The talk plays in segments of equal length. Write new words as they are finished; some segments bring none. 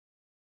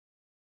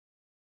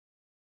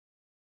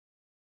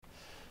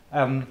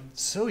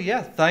So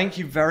yeah, thank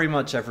you very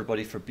much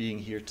everybody for being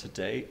here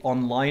today,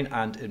 online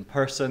and in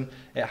person.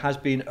 It has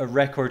been a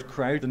record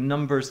crowd. The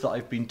numbers that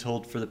I've been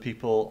told for the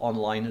people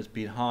online has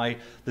been high.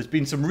 There's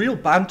been some real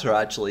banter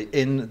actually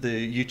in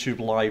the YouTube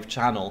live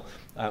channel,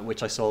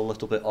 which I saw a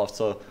little bit of,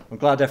 so I'm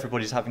glad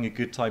everybody's having a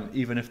good time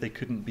even if they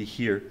couldn't be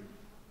here.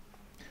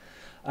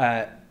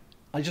 I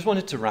just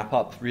wanted to wrap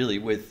up really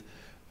with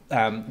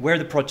where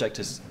the project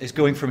is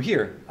going from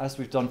here, as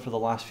we've done for the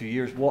last few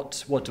years.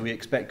 What do we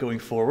expect going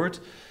forward?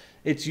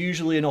 It's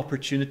usually an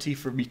opportunity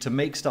for me to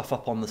make stuff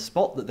up on the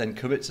spot that then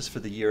commits us for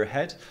the year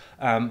ahead.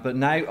 But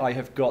now I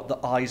have got the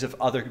eyes of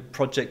other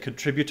project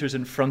contributors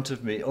in front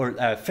of me, or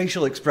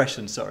facial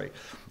expressions, sorry,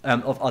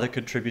 of other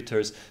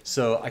contributors.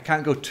 So I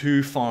can't go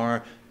too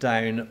far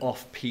down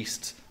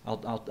off-piste.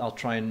 I'll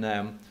try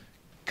and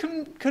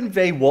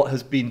convey what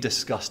has been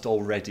discussed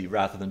already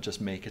rather than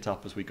just make it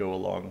up as we go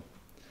along.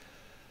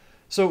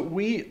 So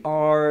we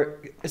are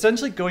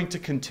essentially going to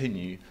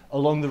continue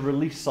along the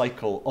release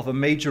cycle of a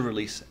major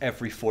release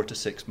every 4 to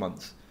 6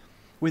 months.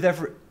 With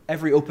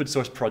every open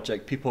source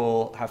project,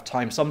 people have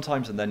time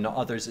sometimes and then not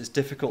others. It's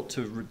difficult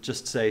to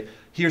just say,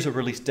 here's a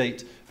release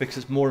date, because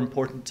it's more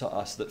important to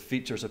us that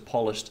features are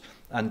polished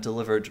and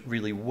delivered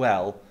really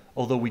well,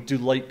 although we do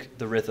like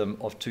the rhythm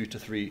of 2 to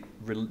 3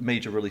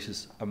 major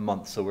releases a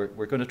month, so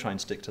we're going to try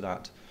and stick to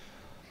that.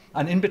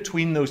 And in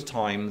between those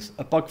times,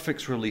 a bug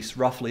fix release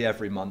roughly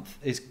every month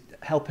is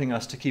helping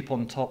us to keep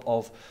on top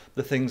of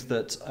the things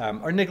that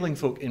are niggling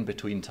folk in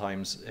between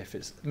times, if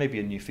it's maybe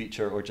a new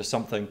feature or just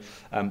something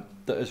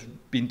that has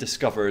been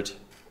discovered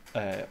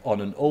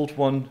on an old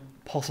one,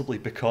 possibly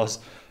because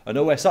an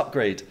OS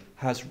upgrade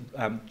has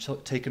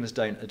taken us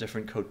down a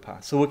different code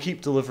path. So we'll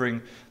keep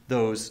delivering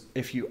those.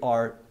 If you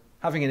are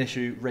having an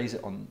issue, raise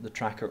it on the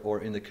tracker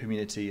or in the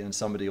community and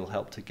somebody will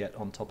help to get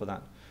on top of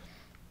that.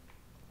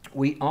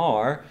 We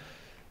are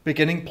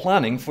beginning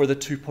planning for the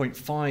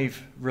 2.5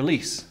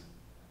 release.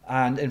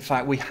 And in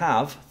fact, we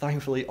have,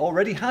 thankfully,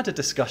 already had a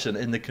discussion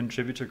in the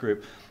contributor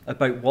group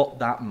about what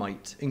that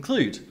might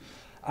include.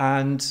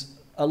 And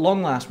at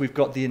long last, we've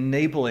got the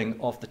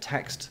enabling of the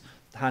text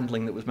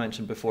handling that was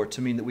mentioned before to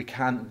mean that we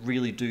can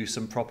really do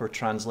some proper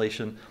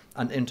translation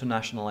and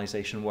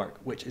internationalization work,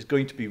 which is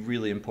going to be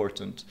really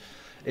important.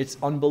 It's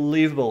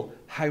unbelievable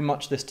how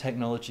much this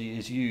technology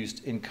is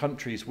used in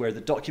countries where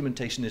the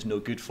documentation is no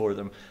good for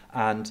them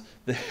and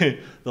the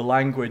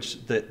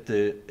language that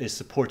is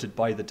supported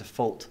by the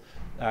default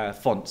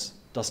fonts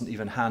doesn't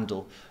even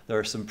handle. There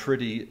are some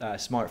pretty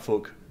smart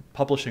folk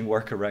publishing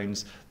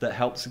workarounds that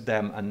helps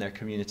them and their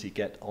community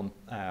get on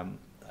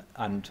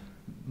and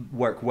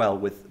work well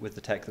with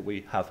the tech that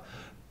we have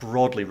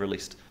broadly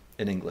released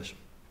in English.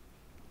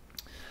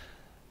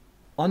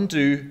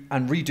 Undo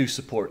and redo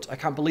support. I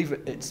can't believe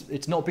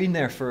it's not been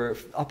there for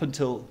up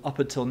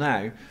until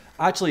now.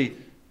 Actually,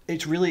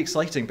 it's really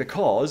exciting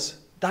because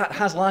that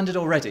has landed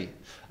already.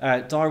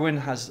 Darwin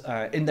has,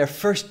 in their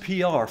first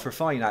PR for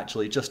Fyne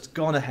actually, just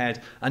gone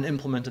ahead and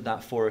implemented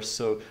that for us.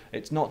 So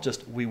it's not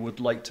just we would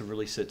like to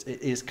release it.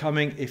 It is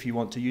coming if you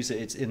want to use it.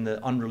 It's in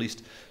the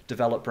unreleased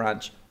develop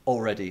branch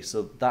already.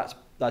 So that's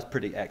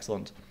pretty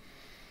excellent.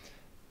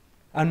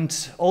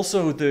 And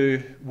also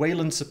the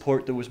Wayland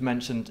support that was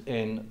mentioned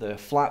in the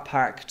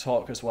Flatpak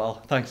talk as well.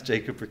 Thanks,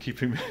 Jacob, for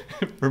keeping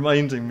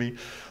reminding me.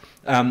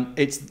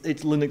 It's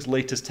Linux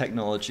latest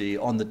technology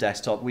on the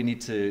desktop. We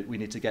need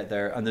to get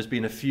there, and there's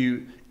been a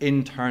few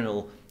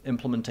internal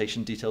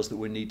implementation details that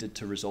were needed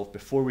to resolve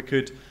before we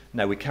could.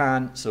 Now we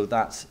can, so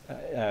that's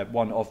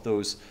one of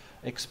those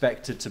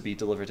expected to be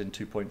delivered in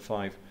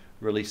 2.5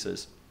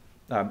 releases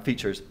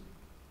features.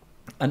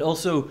 And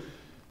also,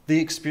 the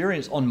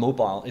experience on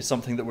mobile is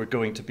something that we're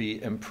going to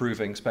be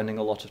improving, spending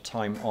a lot of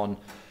time on.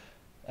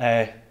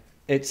 I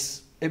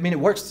mean, it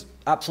works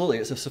absolutely.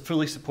 It's a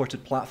fully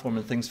supported platform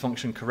and things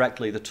function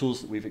correctly. The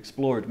tools that we've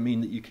explored mean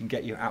that you can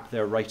get your app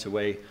there right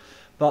away.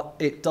 But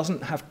it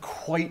doesn't have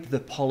quite the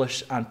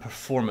polish and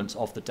performance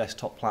of the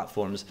desktop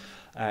platforms.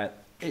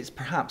 It's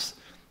perhaps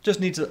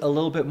just needs a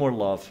little bit more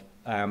love.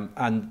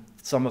 And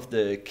some of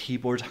the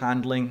keyboard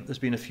handling, there's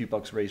been a few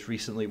bugs raised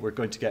recently. We're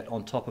going to get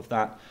on top of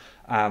that.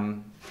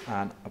 And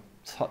I'll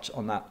touch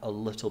on that a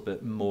little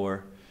bit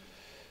more.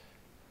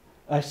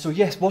 So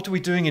yes, what are we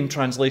doing in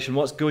translation?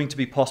 What's going to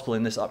be possible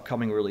in this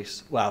upcoming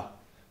release? Well,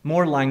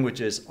 more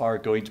languages are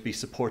going to be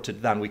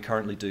supported than we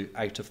currently do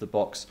out of the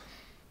box.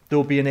 There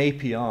will be an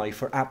API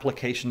for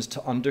applications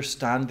to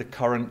understand the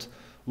current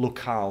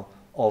locale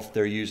of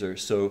their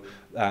users. So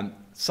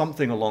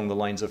something along the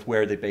lines of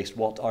where are they based,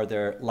 what are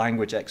their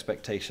language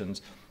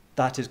expectations.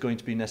 That is going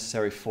to be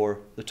necessary for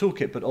the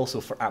toolkit, but also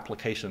for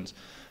applications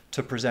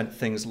to present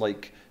things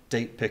like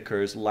date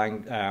pickers,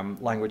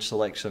 language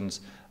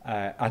selections,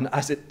 and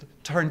as it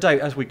turned out,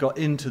 as we got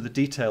into the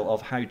detail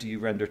of how do you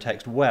render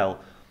text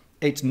well,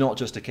 it's not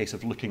just a case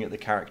of looking at the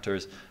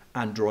characters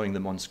and drawing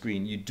them on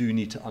screen. You do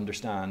need to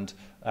understand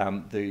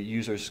the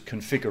user's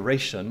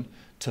configuration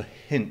to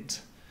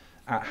hint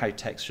at how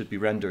text should be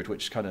rendered,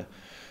 which kind of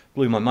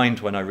blew my mind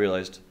when I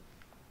realized.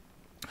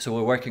 So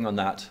we're working on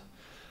that.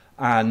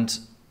 And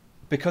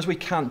because we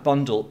can't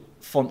bundle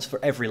fonts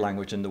for every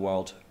language in the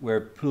world.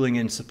 We're pulling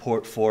in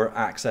support for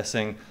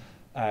accessing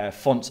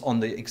fonts on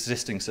the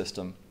existing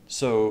system.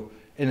 So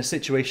in a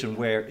situation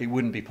where it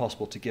wouldn't be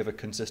possible to give a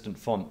consistent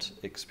font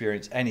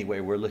experience anyway,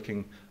 we're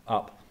looking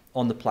up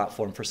on the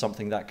platform for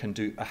something that can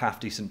do a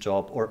half-decent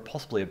job or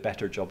possibly a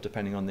better job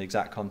depending on the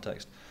exact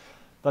context.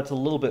 That's a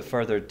little bit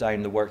further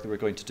down the work that we're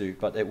going to do,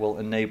 but it will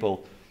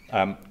enable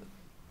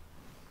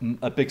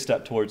a big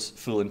step towards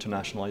full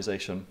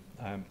internationalization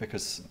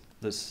because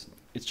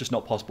it's just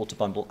not possible to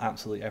bundle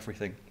absolutely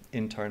everything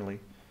internally.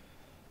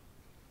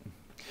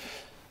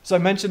 So I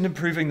mentioned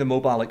improving the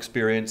mobile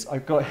experience.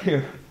 I've got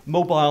here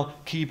mobile,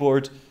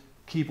 keyboard,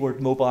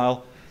 keyboard,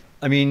 mobile.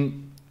 I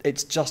mean,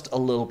 it's just a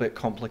little bit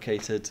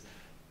complicated.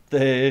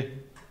 The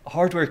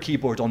hardware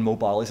keyboard on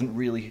mobile isn't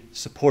really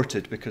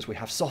supported because we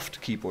have soft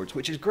keyboards,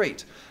 which is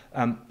great.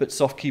 But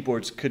soft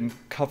keyboards can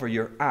cover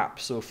your app,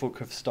 so folk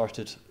have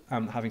started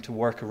having to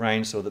work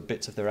around so that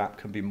bits of their app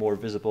can be more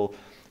visible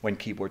when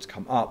keyboards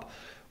come up.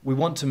 We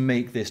want to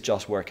make this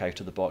just work out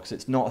of the box.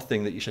 It's not a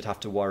thing that you should have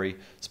to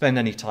spend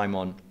any time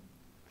on.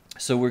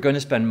 So we're going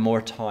to spend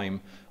more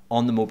time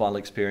on the mobile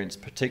experience,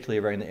 particularly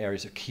around the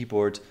areas of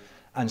keyboard,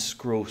 and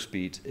scroll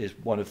speed is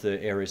one of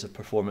the areas of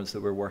performance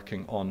that we're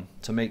working on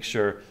to make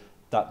sure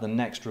that the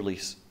next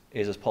release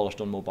is as polished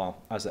on mobile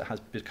as it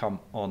has become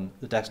on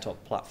the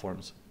desktop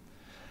platforms.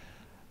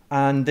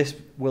 And this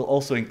will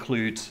also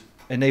include,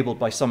 enabled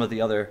by some of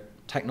the other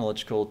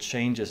technological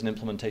changes and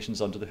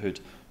implementations under the hood,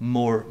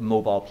 more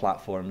mobile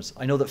platforms.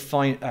 I know that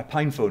Fyne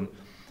Conf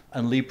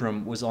and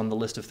Librem was on the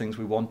list of things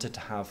we wanted to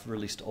have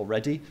released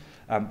already,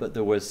 but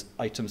there was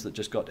items that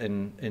just got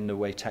in the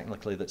way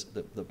technically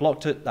that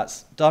blocked it.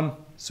 That's done,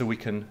 so we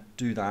can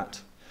do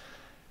that.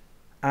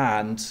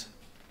 And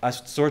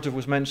as sort of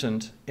was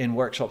mentioned in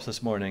workshops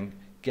this morning,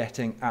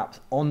 getting apps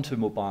onto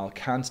mobile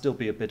can still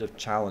be a bit of a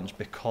challenge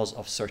because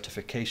of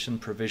certification,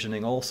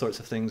 provisioning, all sorts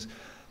of things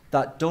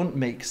that don't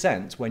make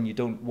sense when you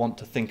don't want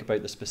to think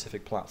about the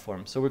specific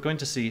platform. So we're going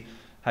to see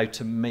how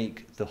to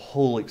make the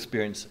whole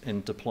experience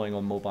in deploying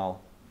on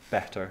mobile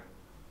better.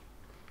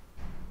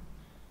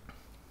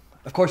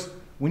 Of course,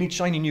 we need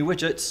shiny new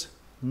widgets,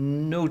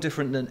 no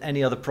different than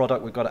any other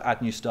product. We've got to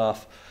add new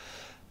stuff.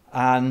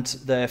 And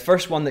the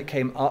first one that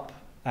came up,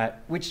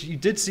 which you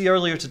did see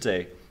earlier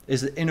today, is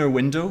the inner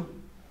window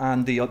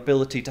and the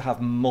ability to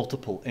have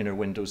multiple inner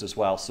windows as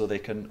well, so they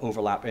can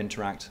overlap,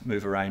 interact,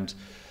 move around.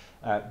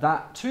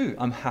 That too,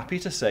 I'm happy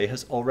to say,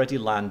 has already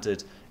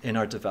landed in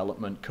our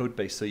development code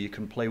base, so you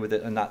can play with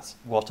it, and that's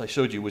what I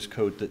showed you was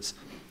code that's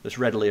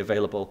readily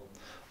available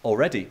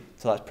already,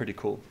 so that's pretty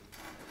cool.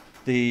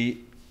 The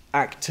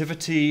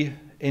activity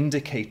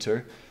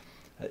indicator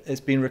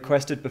has been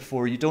requested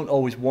before. You don't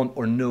always want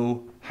or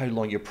know how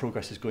long your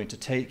progress is going to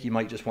take. You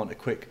might just want a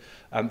quick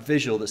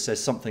visual that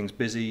says something's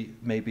busy.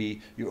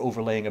 Maybe you're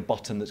overlaying a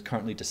button that's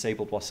currently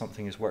disabled while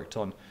something is worked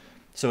on.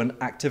 So an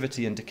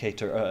activity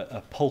indicator,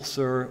 a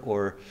pulsar,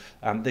 or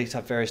they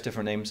have various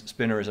different names.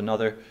 Spinner is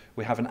another.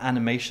 We have an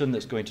animation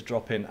that's going to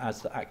drop in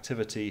as the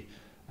activity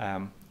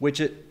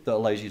widget that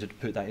allows you to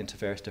put that into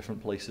various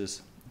different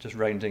places, just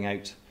rounding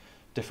out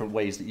different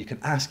ways that you can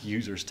ask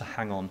users to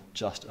hang on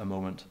just a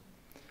moment.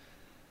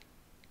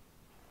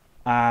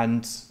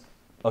 And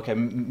okay,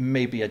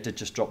 maybe I did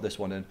just drop this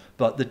one in,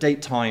 but the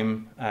date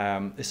time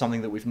is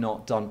something that we've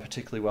not done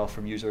particularly well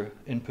from user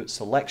input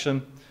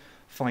selection.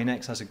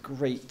 Fynex has a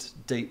great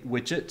date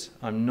widget.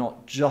 I'm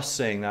not just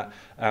saying that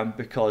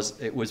because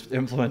it was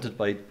implemented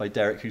by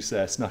Derek, who's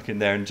snuck in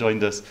there and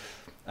joined us.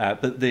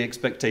 But the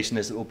expectation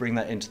is that we'll bring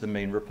that into the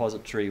main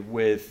repository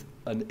with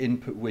an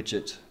input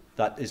widget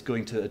that is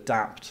going to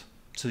adapt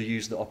to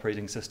use the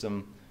operating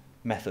system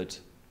method.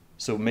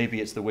 So maybe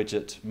it's the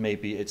widget,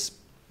 maybe it's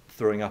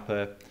throwing up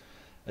a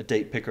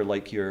date picker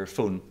like your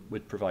phone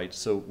would provide.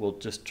 So we'll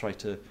just try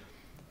to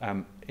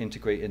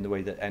integrate in the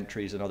way that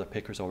entries and other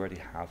pickers already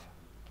have.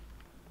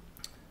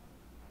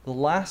 The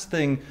last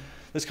thing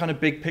that's kind of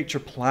big picture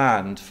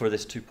planned for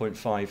this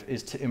 2.5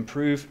 is to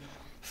improve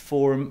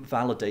form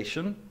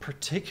validation,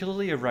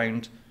 particularly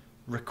around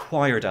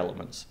required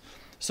elements.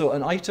 So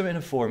an item in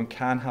a form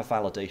can have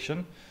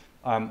validation.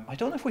 I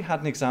don't know if we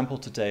had an example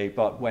today,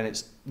 but when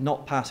it's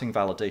not passing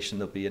validation,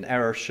 there'll be an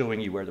error showing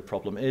you where the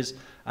problem is,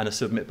 and a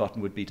submit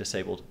button would be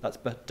disabled. That's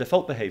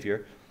default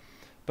behavior.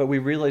 But we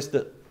realized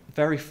that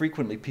very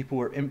frequently people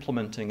were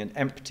implementing an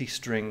empty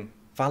string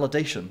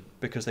validation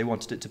because they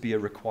wanted it to be a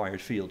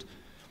required field.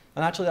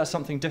 And actually that's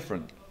something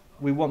different.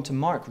 We want to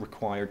mark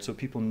required so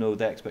people know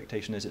the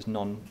expectation is it's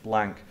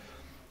non-blank.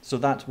 So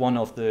that's one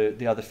of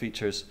the other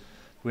features.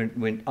 We're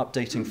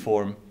updating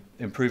form,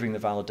 improving the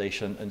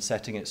validation, and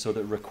setting it so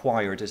that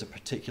required is a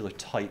particular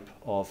type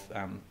of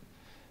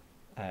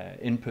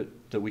input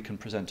that we can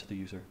present to the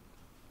user.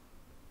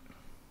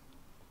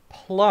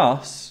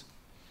 Plus,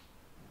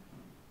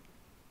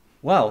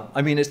 well,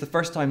 I mean, it's the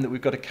first time that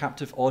we've got a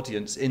captive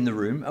audience in the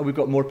room, and we've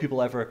got more people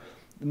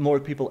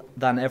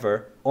than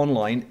ever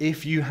online.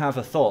 If you have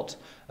a thought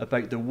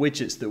about the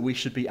widgets that we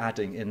should be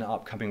adding in the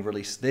upcoming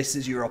release, this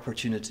is your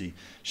opportunity.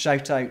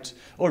 Shout out,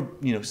 or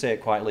say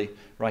it quietly,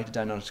 write it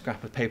down on a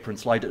scrap of paper and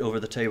slide it over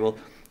the table.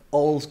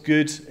 all's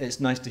good. It's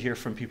nice to hear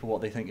from people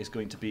what they think is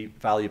going to be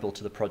valuable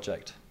to the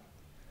project.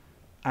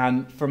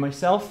 And for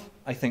myself,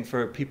 I think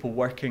for people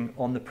working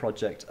on the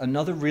project,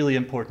 another really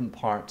important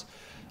part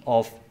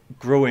of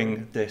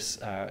growing this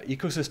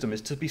ecosystem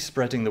is to be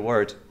spreading the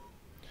word.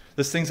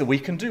 There's things that we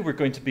can do. We're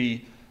going to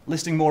be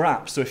listing more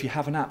apps. So if you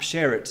have an app,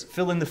 share it.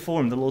 Fill in the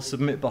form, the little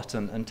submit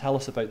button, and tell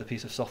us about the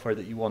piece of software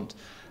that you want.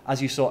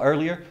 As you saw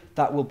earlier,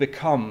 that will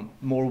become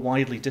more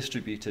widely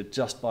distributed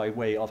just by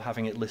way of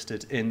having it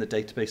listed in the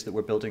database that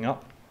we're building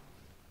up.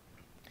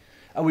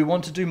 And we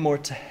want to do more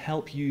to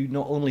help you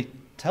not only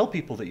tell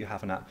people that you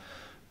have an app,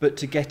 but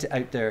to get it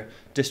out there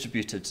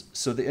distributed.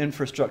 So the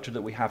infrastructure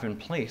that we have in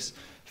place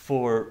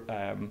for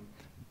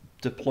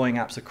deploying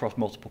apps across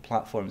multiple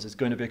platforms is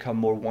going to become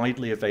more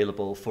widely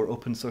available for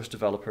open source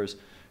developers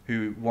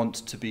who want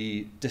to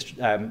be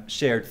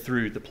shared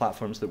through the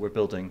platforms that we're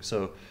building.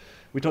 So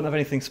we don't have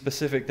anything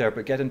specific there,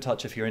 but get in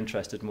touch if you're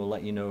interested and we'll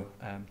let you know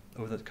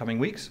over the coming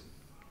weeks.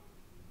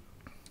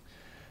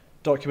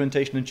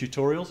 Documentation and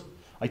tutorials.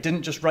 I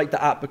didn't just write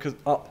the app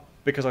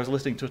because I was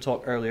listening to a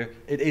talk earlier.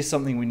 It is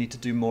something we need to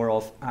do more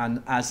of,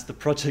 and as the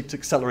project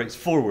accelerates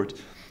forward,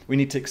 we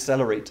need to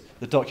accelerate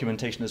the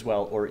documentation as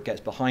well, or it gets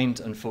behind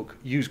and folk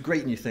use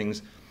great new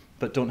things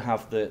but don't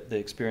have the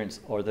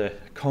experience or the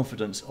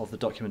confidence of the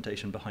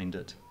documentation behind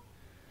it.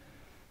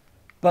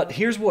 But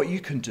here's what you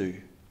can do.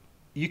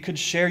 You could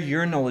share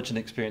your knowledge and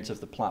experience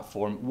of the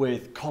platform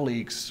with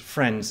colleagues,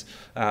 friends,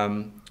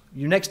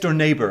 your next door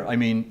neighbor. I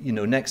mean, you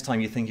know, next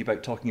time you're thinking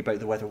about talking about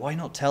the weather, why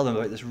not tell them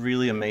about this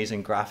really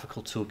amazing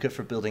graphical toolkit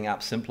for building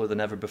apps simpler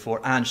than ever before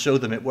and show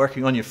them it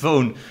working on your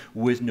phone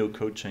with no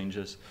code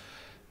changes.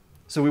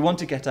 So we want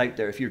to get out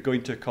there. If you're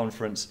going to a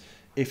conference,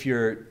 if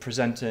you're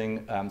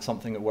presenting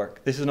something at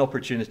work, this is an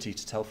opportunity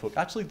to tell folk,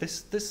 actually,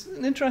 this is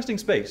an interesting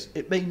space.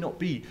 It may not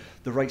be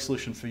the right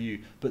solution for you,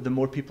 but the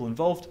more people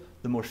involved,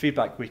 the more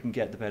feedback we can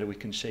get, the better we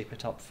can shape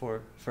it up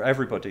for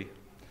everybody.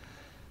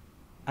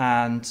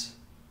 And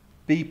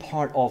be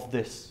part of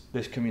this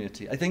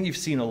community. I think you've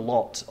seen a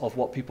lot of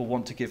what people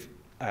want to give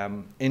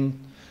in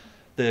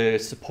the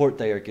support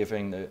they are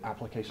giving, the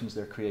applications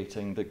they're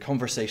creating, the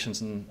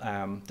conversations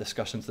and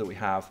discussions that we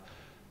have.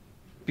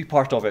 Be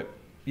part of it.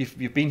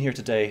 You've been here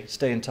today.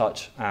 Stay in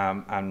touch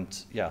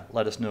and yeah,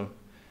 let us know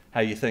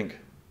how you think.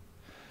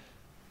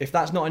 If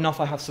that's not enough,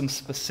 I have some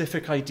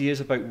specific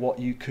ideas about what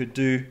you could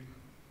do.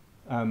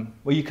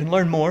 Well, you can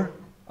learn more.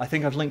 I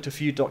think I've linked a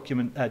few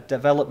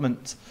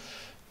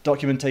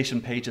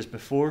documentation pages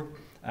before.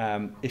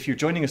 If you're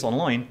joining us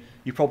online,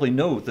 you probably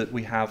know that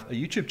we have a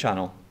YouTube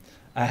channel,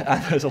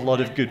 and there's a lot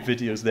of good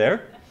videos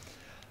there.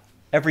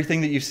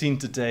 Everything that you've seen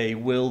today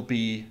will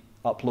be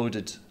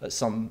uploaded at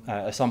some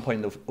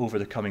point over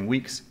the coming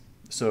weeks.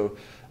 So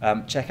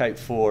check out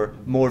for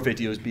more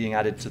videos being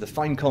added to the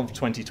Fyne Conf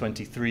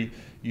 2023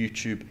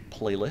 YouTube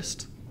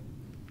playlist.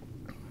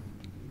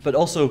 But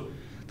also,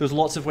 there's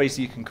lots of ways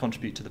that you can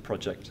contribute to the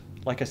project.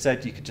 Like I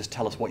said, you could just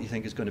tell us what you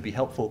think is going to be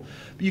helpful.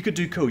 But you could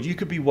do code. You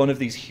could be one of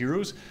these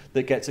heroes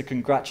that gets a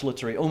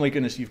congratulatory, oh my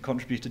goodness, you've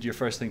contributed your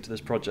first thing to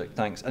this project,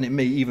 thanks. And it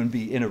may even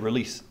be in a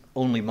release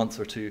only a month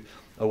or two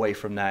away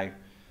from now.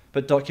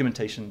 But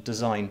documentation,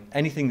 design,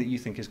 anything that you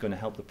think is going to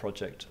help the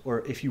project,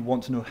 or if you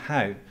want to know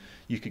how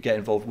you could get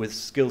involved with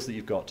skills that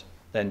you've got,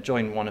 then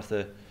join one of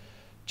the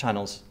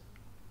channels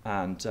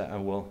and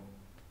we'll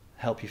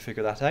help you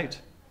figure that out.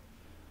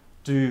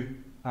 Do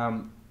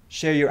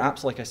share your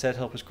apps, like I said,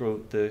 help us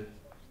grow the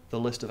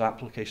list of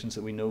applications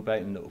that we know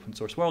about in the open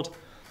source world.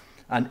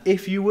 And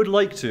if you would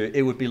like to,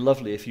 it would be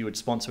lovely if you would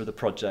sponsor the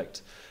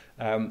project.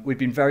 We've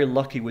been very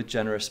lucky with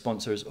generous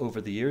sponsors over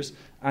the years,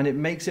 and it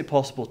makes it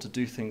possible to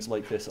do things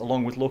like this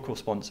along with local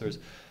sponsors,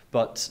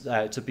 but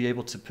to be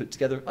able to put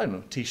together, I don't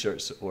know,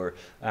 t-shirts or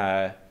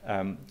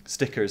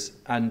stickers,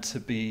 and to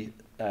be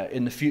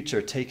in the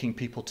future taking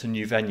people to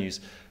new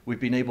venues. We've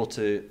been able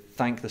to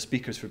thank the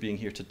speakers for being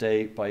here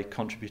today by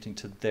contributing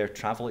to their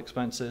travel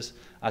expenses.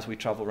 As we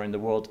travel around the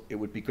world, it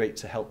would be great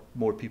to help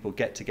more people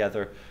get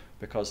together,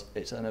 because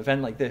it's an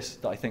event like this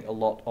that I think a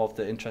lot of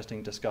the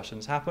interesting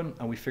discussions happen,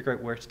 and we figure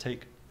out where to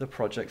take the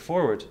project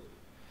forward.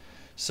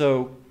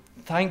 So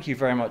thank you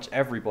very much,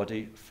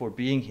 everybody, for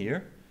being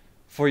here,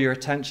 for your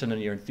attention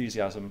and your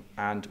enthusiasm,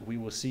 and we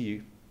will see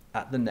you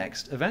at the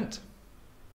next event.